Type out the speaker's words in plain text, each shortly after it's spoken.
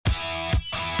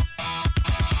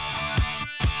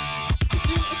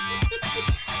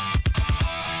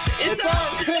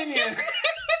opinion.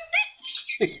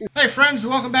 Hey friends,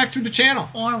 welcome back to the channel.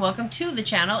 Or welcome to the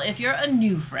channel if you're a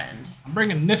new friend. I'm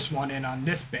bringing this one in on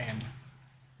this band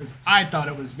because I thought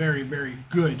it was very, very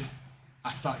good.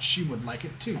 I thought she would like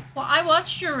it too. Well, I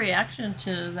watched your reaction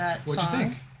to that What'd song. you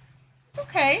think? It's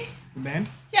okay. The band?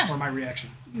 Yeah. Or my reaction?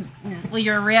 Well,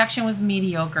 your reaction was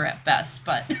mediocre at best,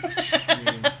 but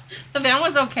the band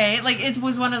was okay. Like, it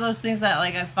was one of those things that,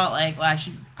 like, I felt like, well,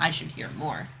 I should hear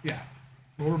more. Yeah.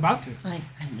 Well, we're about to. Like,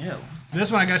 I know. So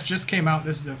this one, I guess, just came out.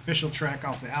 This is the official track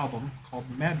off the album called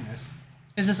Madness.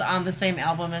 Is this on the same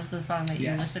album as the song that you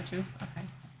Yes. listened to? Okay.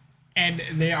 And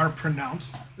they are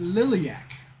pronounced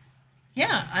Liliac.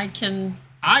 Yeah, I can.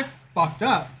 I fucked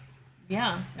up.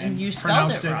 Yeah, and you spelled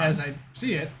pronounced it wrong. as I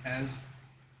see it as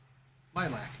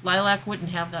Lilac. Lilac wouldn't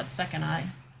have that second I.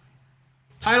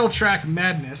 Title track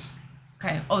Madness.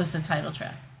 Okay. Oh, it's a title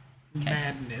track. Okay.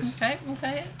 Madness.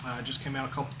 Okay. Just came out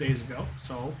a couple days ago.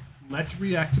 So let's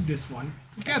react to this one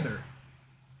together.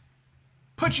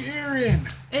 Put your ear in.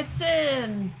 It's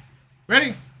in.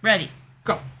 Ready? Ready.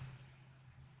 Go.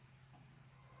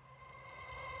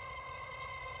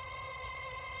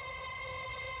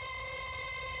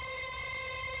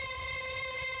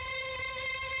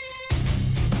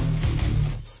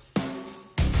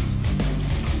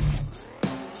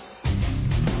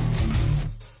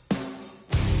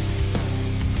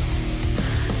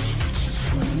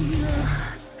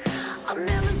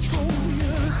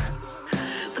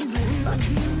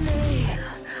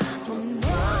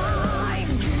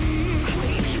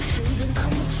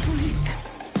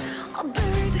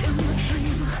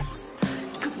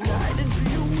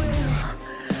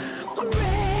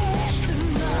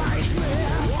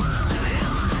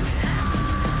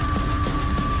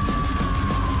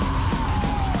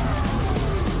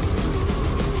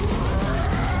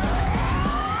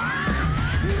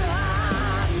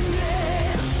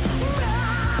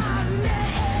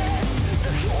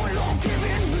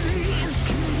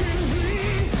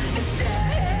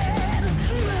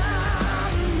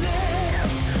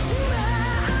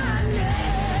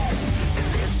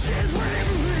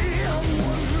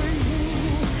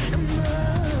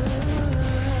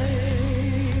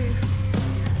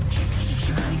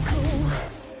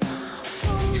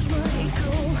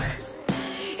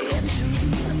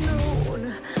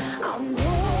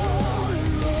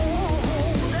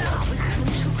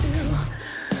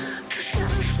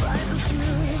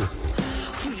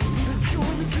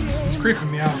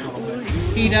 Creeping me out a little bit.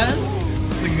 He does?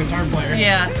 Like a guitar player.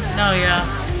 Yeah. No, yeah.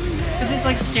 Because he's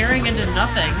like staring into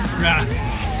nothing. Yeah.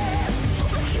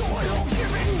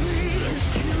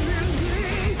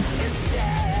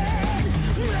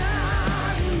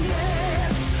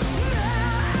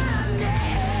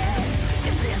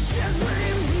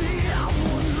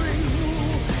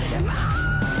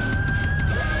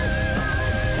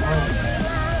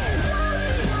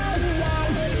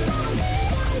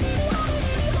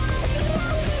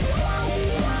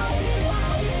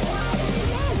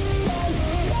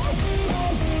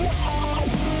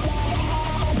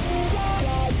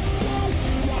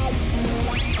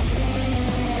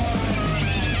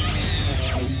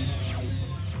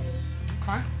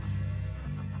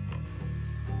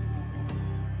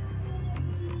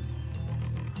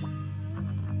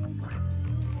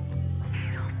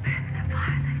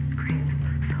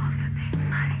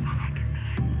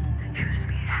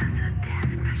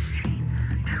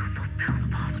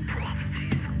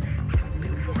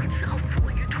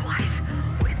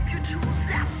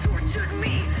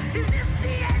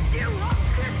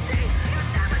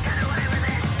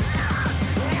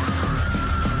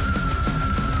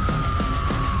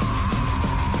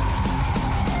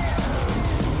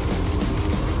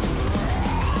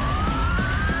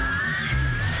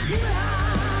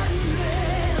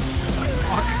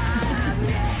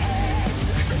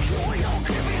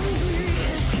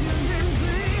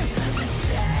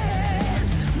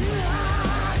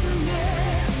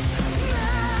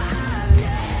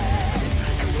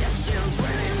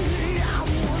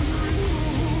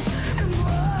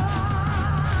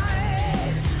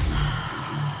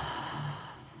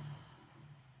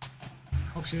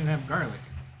 Hope she didn't have garlic.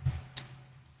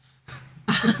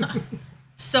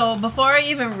 So before I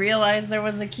even realized there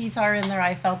was a guitar in there,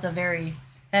 I felt a very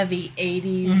heavy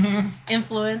 80s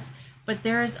influence. But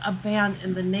there's a band,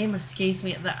 and the name escapes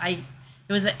me, that it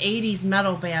was an 80s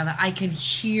metal band that I can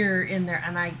hear in there,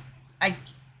 and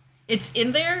it's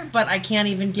in there, but I can't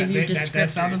even give you descriptors.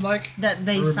 That sounded like? That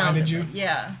they sounded you? like,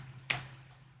 yeah.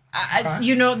 Okay.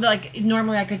 You know, like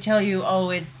normally I could tell you,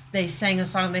 oh, they sang a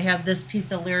song, they have this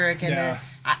piece of lyric, and Yeah.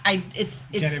 I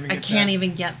can't that.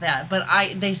 even get that. But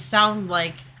they sound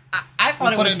like I thought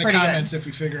We'll it put was it in the pretty comments if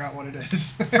you figure out what it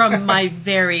is. good from my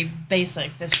very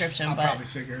basic description, I'll but probably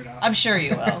figure it out. I'm sure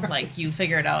you will. Like, you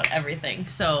figured out everything,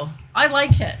 so I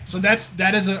liked it. So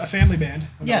that is a family band.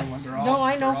 Another Yes. one. They're all- No,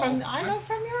 I know they're from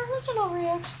all- your original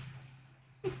reaction.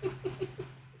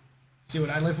 See what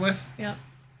I live with? Yep.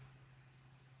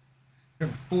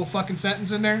 Full fucking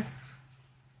sentence in there.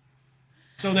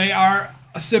 So they are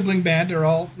a sibling band. They're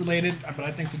all related, but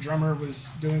I think the drummer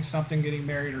was doing something, getting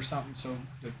married or something. So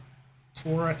the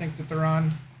tour I think that they're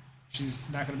on, she's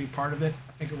not going to be part of it.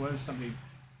 I think it was somebody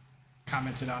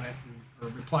commented on it or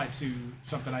replied to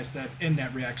something I said in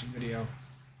that reaction video.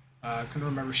 Couldn't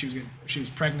remember if she was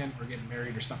pregnant or getting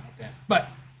married or something like that. But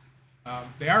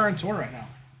they are on tour right now.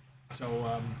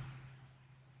 So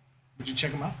would you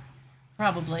check them out?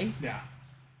 Probably. Yeah.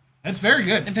 That's very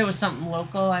good. If it was something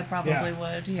local, I probably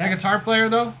would. Yeah. That guitar player,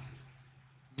 though,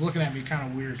 is looking at me kind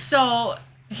of weird. So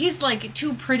he's like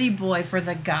too pretty boy for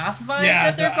the goth vibe Yeah,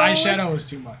 that the they're going eyeshadow with. is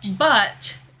too much.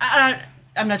 But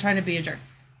I'm not trying to be a jerk.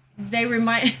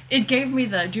 It gave me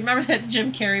do you remember that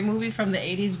Jim Carrey movie from the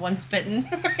 80s, One Spittin'?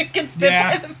 Where it gets bit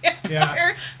by the vampire?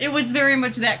 Yeah. It was very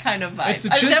much that kind of vibe. It's the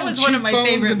chiseled that was one of my favorite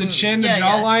cheekbones and the movies. chin, the Yeah, yeah.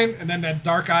 jawline, and then that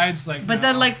dark eyes, like. But no.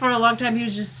 then, like, for a long time, he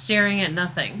was just staring at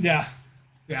nothing. Yeah,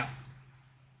 yeah.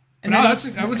 And No,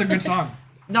 then that was a good song.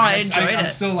 No, I enjoyed I'm it.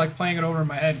 still like playing it over in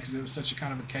my head because it was such a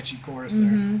kind of a catchy chorus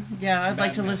there. Yeah, I'd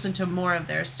like to Madness. listen to more of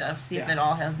their stuff, see if Yeah. it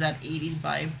all has that 80s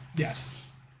vibe. Yes.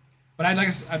 But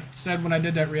I said when I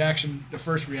did that reaction, the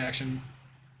first reaction,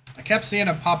 I kept seeing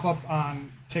it pop up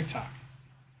on TikTok.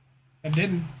 I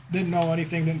didn't know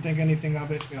anything, didn't think anything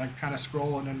of it. Like kind of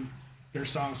scroll and then their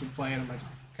songs would play and I'm like,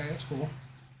 okay, that's cool.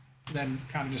 And then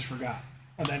kind of just forgot.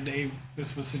 And then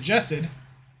this was suggested.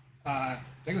 I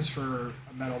think it was for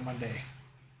a Metal Monday.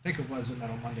 I think it was a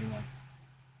Metal Monday one.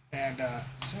 And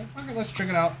so okay, let's check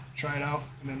it out, try it out.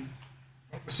 And then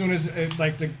as soon as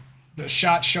the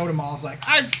shot showed them all, I was like,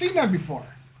 I've seen them before.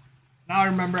 Now I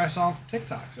remember I saw them from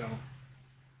TikTok, so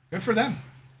good for them.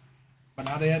 But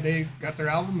now they got their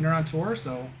album and they're on tour,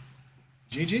 so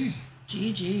GG's.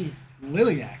 GG's.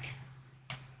 Liliac.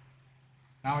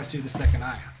 Now I see the second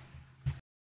eye.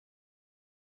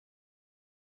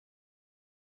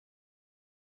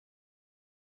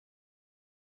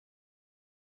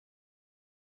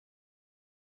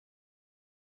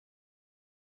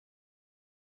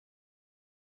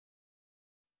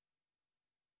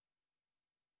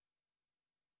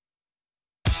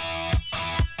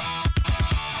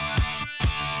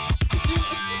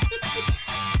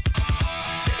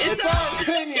 It's our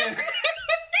opinion.